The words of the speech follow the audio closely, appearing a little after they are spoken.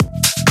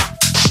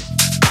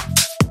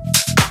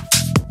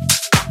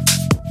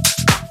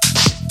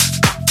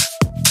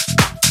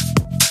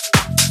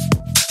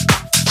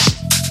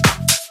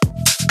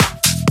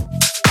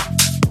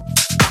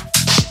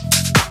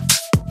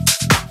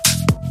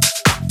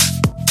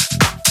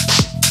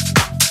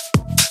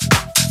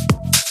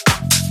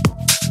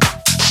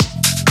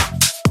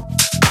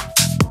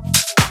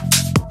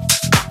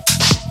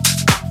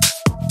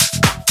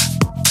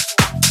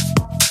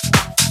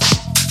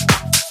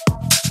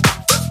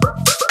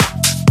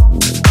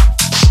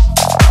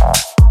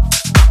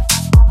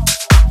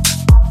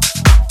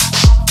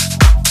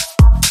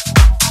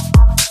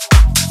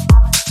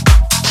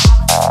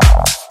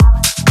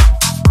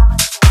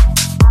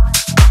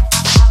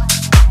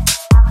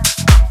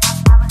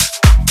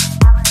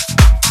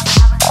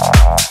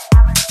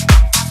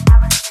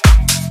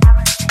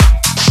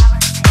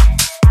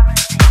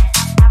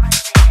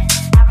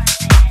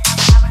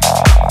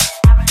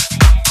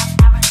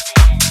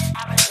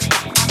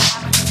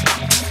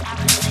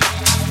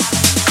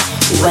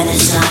When the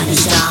sun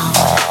is down,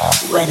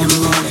 when the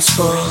moon is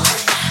full,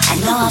 I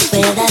know I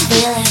feel that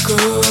feeling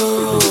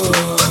good.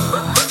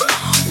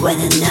 When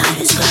the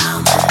night is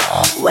calm,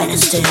 when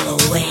it's still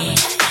awake,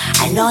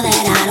 I know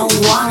that I don't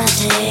wanna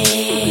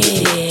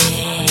take.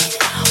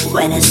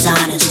 When the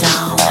sun is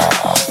down,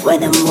 when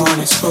the moon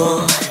is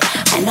full,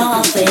 I know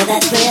I feel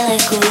that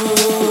feeling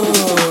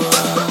good.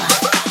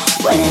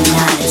 When the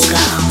night is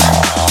calm,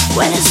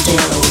 when it's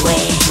still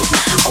awake,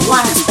 I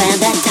wanna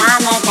spend that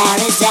time like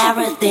there is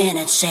everything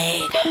at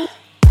stake.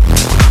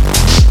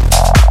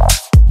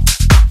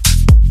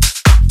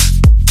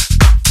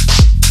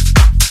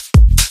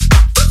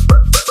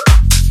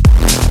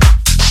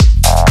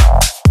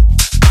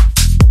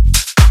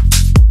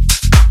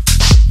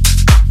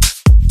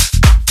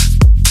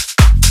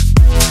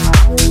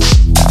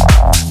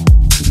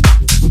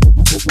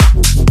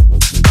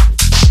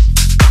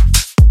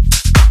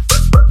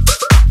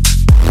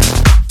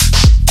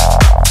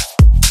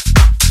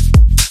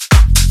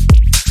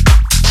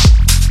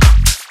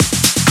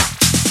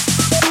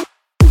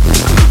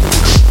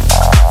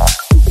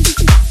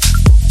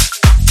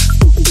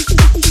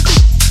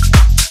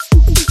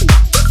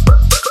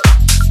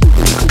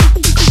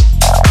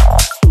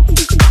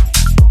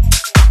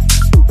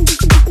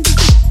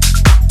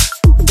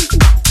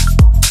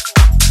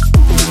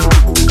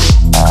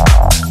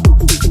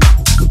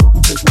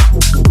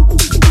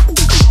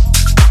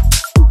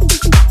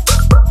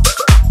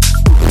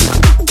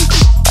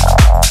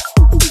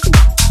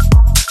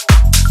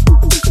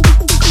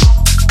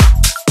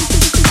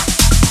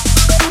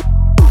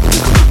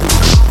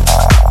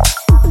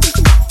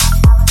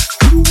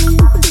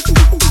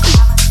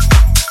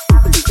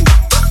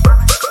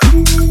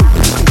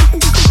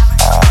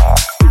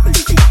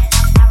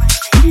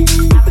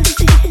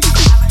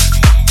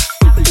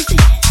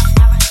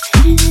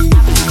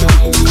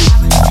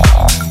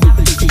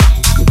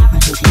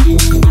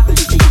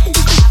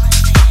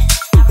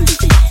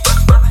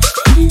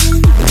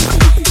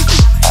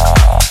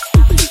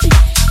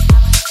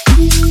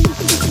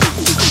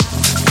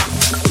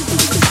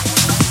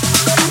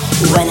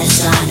 When the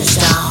sun is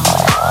down,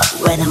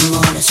 when the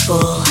moon is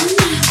full,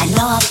 I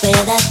know I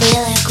feel that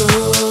feeling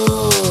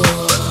good.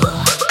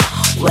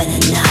 When the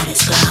night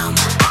is calm,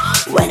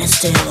 when it's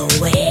still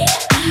awake,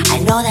 I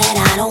know that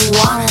I don't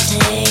wanna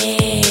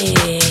take.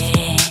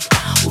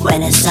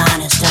 When the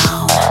sun is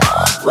down,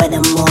 when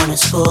the moon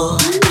is full,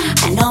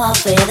 I know I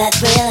feel that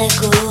feeling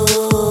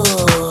good.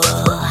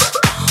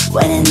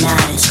 When the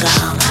night is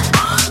calm,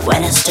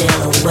 when it's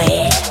still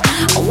awake,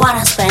 I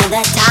wanna spend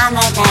that time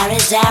like there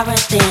is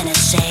everything at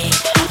stake.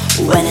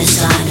 When the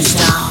sun is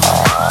down,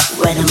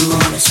 when the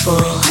moon is full,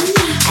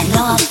 I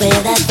know I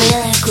feel that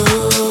feeling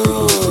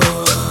good.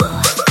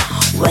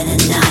 When the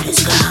night is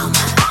calm,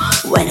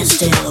 when it's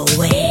still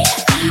awake,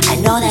 I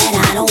know that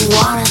I don't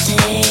wanna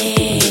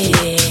take.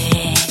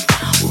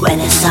 When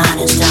the sun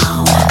is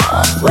down,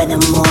 when the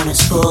moon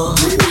is full,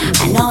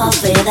 I know I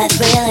feel that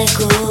feeling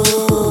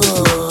good.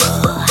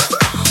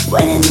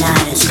 When the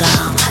night is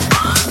calm,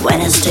 when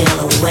it's still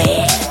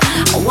awake,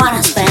 I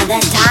wanna spend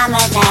that time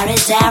like there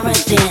is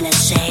everything at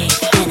stake.